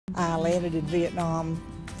I landed in Vietnam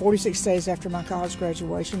 46 days after my college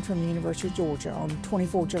graduation from the University of Georgia on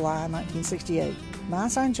 24 July 1968. My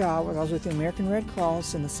assigned job was I was with the American Red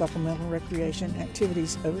Cross in the Supplemental Recreation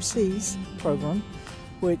Activities Overseas program,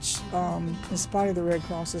 which, in spite of the Red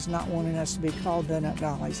Cross is not wanting us to be called Donut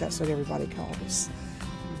Dollies. That's what everybody called us.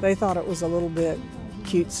 They thought it was a little bit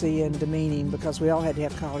cutesy and demeaning because we all had to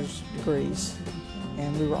have college degrees,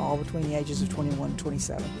 and we were all between the ages of 21 and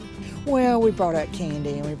 27. Well, we brought out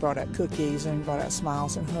candy and we brought out cookies and we brought out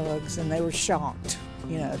smiles and hugs, and they were shocked.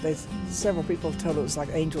 You know, several people have told it was like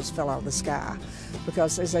angels fell out of the sky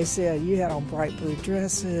because, as they said, you had on bright blue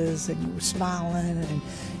dresses and you were smiling and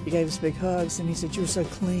you gave us big hugs, and he said you were so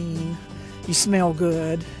clean, you smell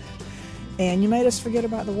good, and you made us forget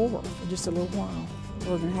about the war for just a little while.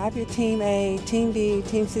 We're going to have your Team A, Team B,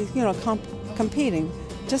 Team C, competing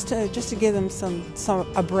just to give them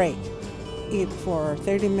a break, either for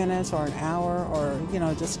 30 minutes or an hour, or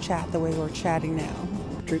just chat the way we're chatting now.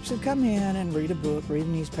 Troops would come in and read a book, read a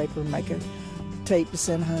newspaper, make a tape to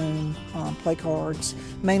send home, play cards.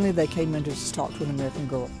 Mainly they came in to just talk to an American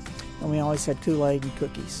girl, and we always had Kool-Aid and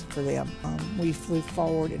cookies for them. We flew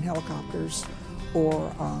forward in helicopters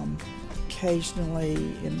or occasionally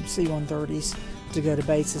in C-130s to go to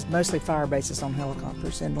bases, mostly fire bases on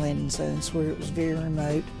helicopters and landing zones where it was very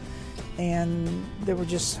remote. And there were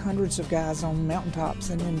just hundreds of guys on mountaintops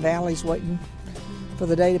and in valleys waiting for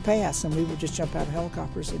the day to pass, and we would just jump out of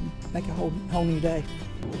helicopters and make a whole new day.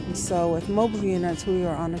 And so with mobile units, we were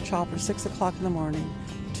on a chopper 6 o'clock in the morning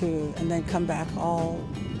and then come back all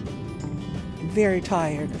very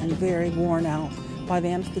tired and very worn out by the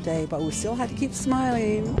end of the day, but we still had to keep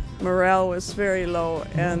smiling. Morale was very low,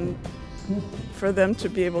 and for them to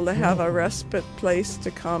be able to have a respite place to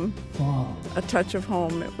come, a touch of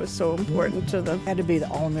home, it was so important to them. It had to be the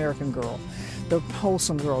all-American girl, the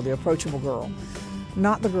wholesome girl, the approachable girl,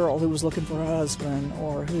 not the girl who was looking for a husband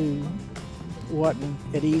or who wasn't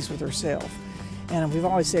at ease with herself. And we've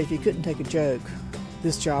always said if you couldn't take a joke,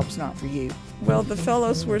 this job's not for you. Well, the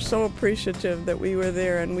fellows were so appreciative that we were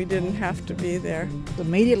there and we didn't have to be there.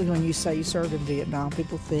 Immediately when you say you served in Vietnam,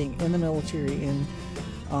 people think in the military and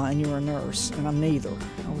you were a nurse, and I'm neither.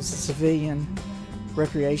 I was a civilian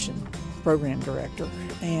recreation program director,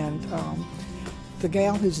 and the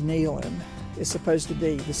gal who's kneeling is supposed to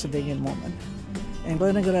be the civilian woman. And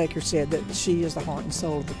Glenda Goodacre said that she is the heart and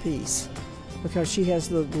soul of the piece because she has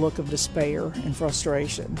the look of despair and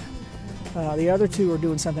frustration. The other two are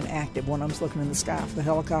doing something active. One of them's looking in the sky for the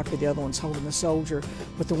helicopter, the other one's holding the soldier,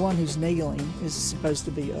 but the one who's kneeling is supposed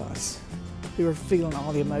to be us. We were feeling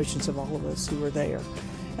all the emotions of all of us who were there.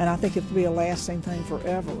 And I think it would be a lasting thing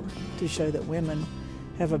forever to show that women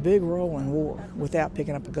have a big role in war without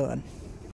picking up a gun.